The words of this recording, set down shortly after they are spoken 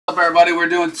Up, everybody, we're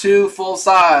doing 2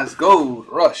 full-size Gold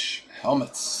Rush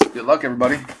helmets. Good luck,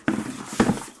 everybody.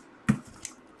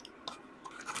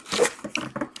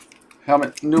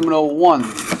 Helmet numero 1.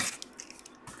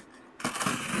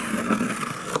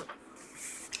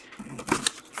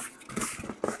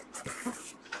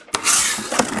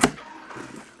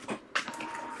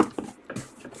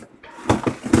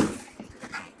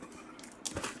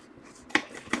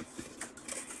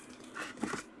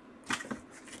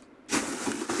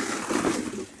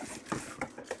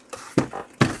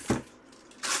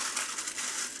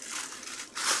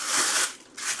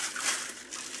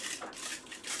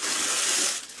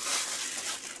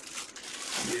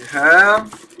 You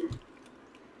have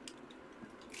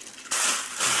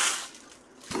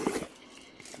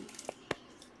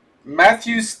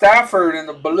Matthew Stafford in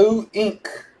the blue ink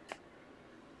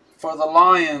for the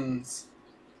Lions.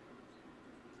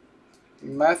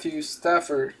 Matthew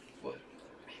Stafford. What?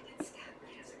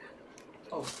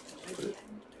 Oh.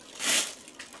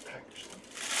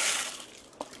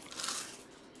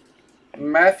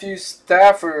 Matthew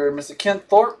Stafford, Mr. Ken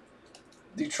Thorpe,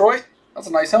 Detroit. That's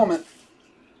a nice helmet.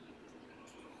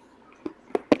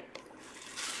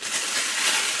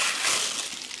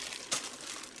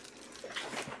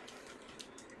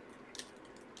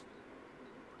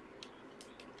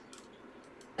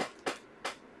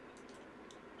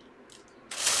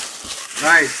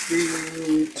 Nice,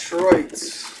 Detroit.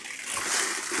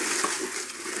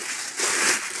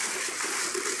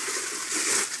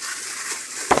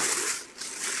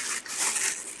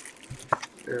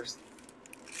 There's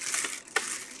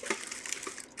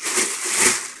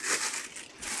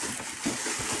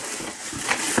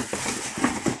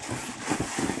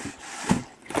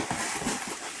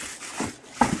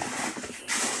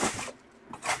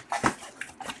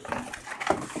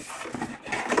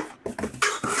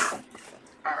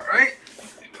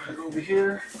over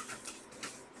here.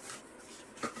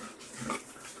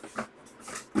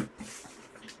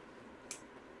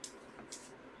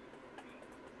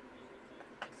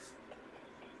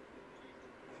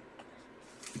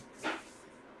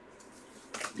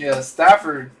 Yeah,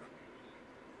 Stafford.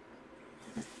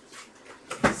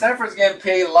 Stafford's getting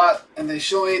paid a lot, and they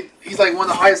show it. He's like one of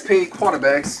the highest paid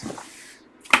quarterbacks,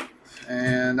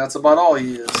 and that's about all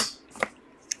he is.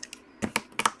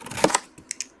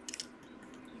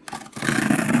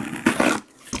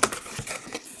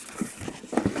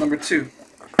 Number 2.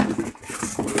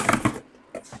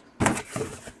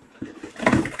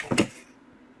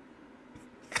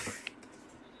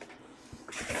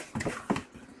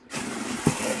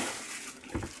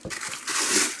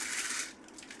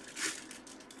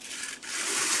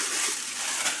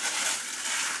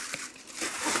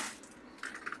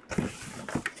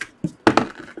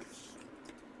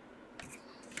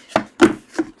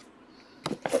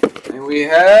 And we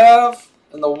have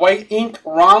in the white ink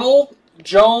Ronald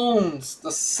Jones,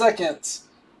 the second,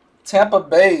 Tampa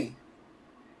Bay.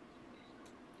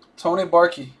 Tony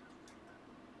Barkey.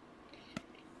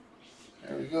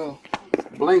 There we go.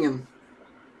 Blinging.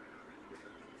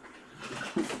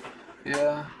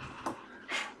 Yeah.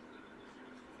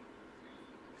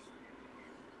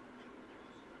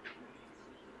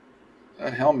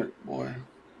 That helmet, boy.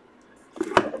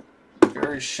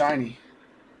 Very shiny.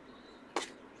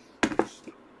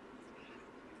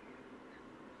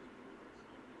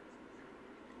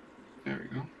 There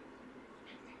we go.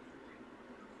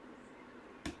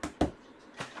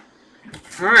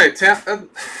 All right, Tampa,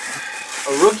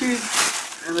 a rookie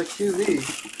and a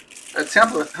QB. That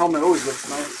Tampa helmet always looks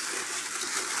nice.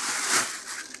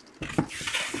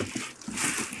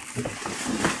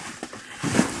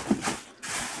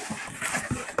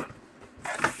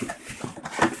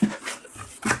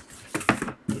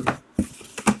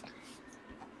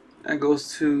 That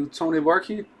goes to Tony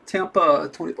Barkey, Tampa,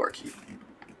 Tony Barkey.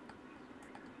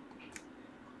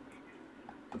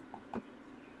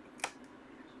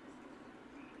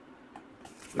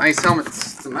 Nice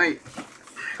helmets tonight.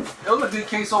 It was a good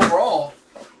case overall.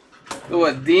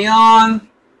 What, Dion,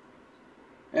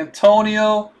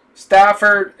 Antonio,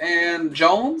 Stafford, and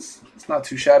Jones? It's not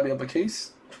too shabby of a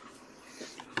case.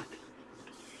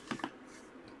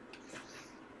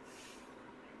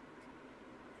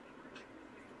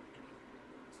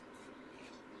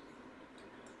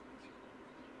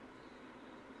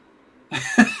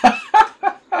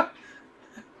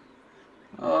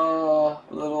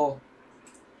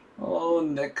 Oh,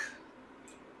 Nick.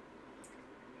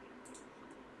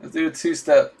 Let's do a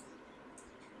 2-step.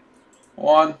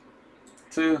 1,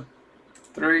 2,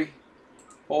 3,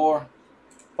 4,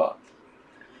 5.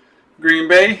 Green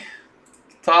Bay,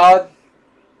 Todd.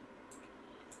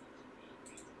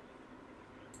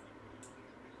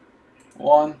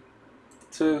 1,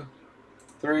 2,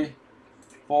 3,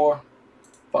 4,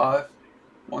 5.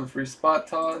 1 free spot,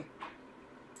 Todd.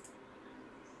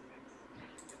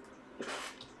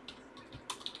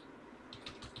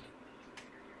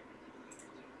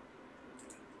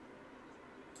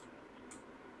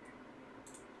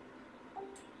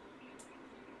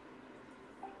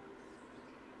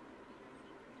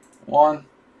 One,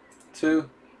 2,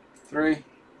 3,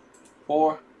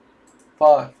 4,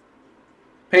 5.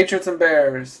 Patriots and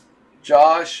Bears.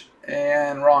 Josh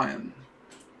and Ryan.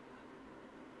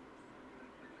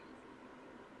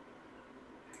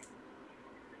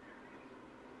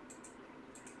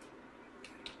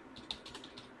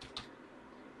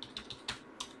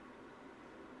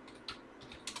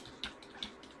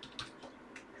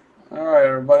 Alright,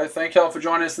 everybody. Thank y'all for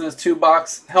joining us in this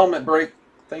 2-box helmet break.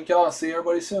 Thank y'all. See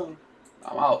everybody soon.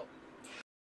 I'm out.